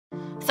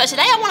So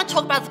today I want to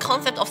talk about the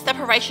concept of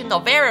separation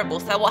of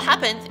variables. So what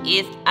happens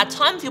is, at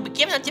times you'll be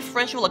given a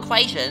differential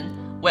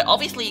equation where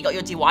obviously you got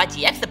your dy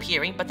dx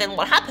appearing, but then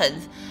what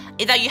happens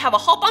is that you have a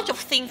whole bunch of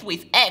things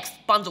with x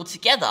bundled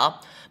together,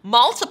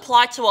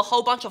 multiplied to a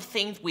whole bunch of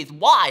things with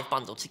y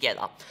bundled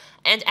together.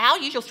 And our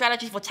usual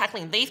strategy for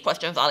tackling these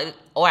questions,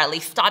 or at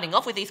least starting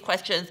off with these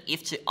questions,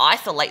 is to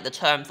isolate the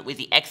terms with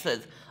the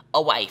x's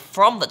away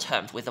from the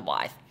terms with the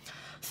y's.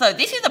 So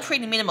this is a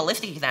pretty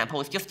minimalistic example.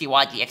 It's just dy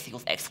dx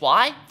equals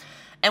xy.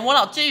 And what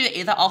I'll do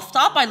is that I'll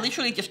start by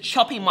literally just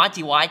chopping my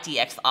dy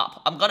dx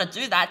up. I'm going to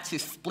do that to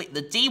split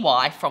the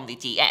dy from the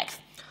dx.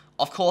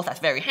 Of course, that's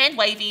very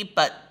hand-wavy,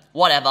 but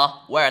whatever,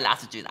 we're allowed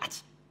to do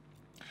that.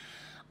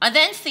 I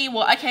then see,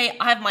 well, okay,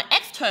 I have my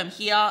x term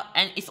here,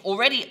 and it's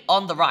already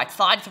on the right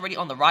side. It's already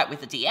on the right with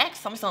the dx,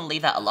 so I'm just going to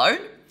leave that alone.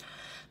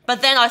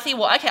 But then I see,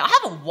 well, okay, I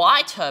have a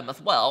y term as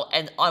well,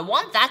 and I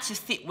want that to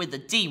sit with the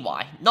dy,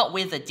 not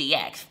with the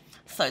dx.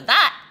 So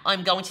that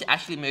I'm going to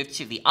actually move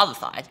to the other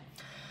side.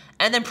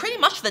 And then pretty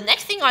much the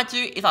next thing I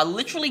do is I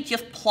literally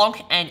just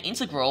plonk an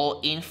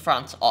integral in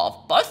front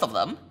of both of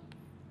them,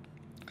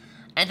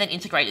 and then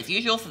integrate as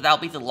usual, so that'll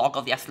be the log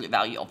of the absolute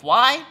value of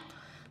y,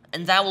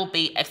 and that will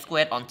be x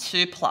squared on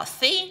 2 plus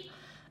c.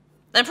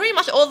 Then pretty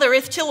much all there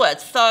is to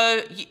it.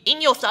 So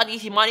in your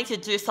studies, you might need to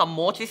do some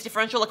more to this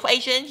differential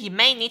equation. You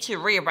may need to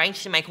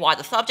rearrange to make y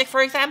the subject,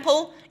 for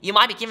example. You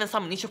might be given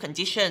some initial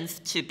conditions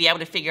to be able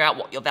to figure out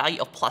what your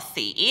value of plus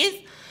c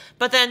is.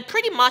 But then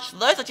pretty much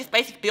those are just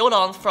basic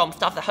build-ons from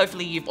stuff that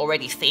hopefully you've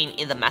already seen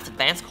in the Maths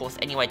Advanced course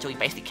anyway, doing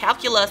basic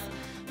calculus.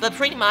 But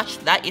pretty much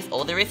that is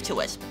all there is to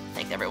it.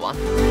 Thanks everyone.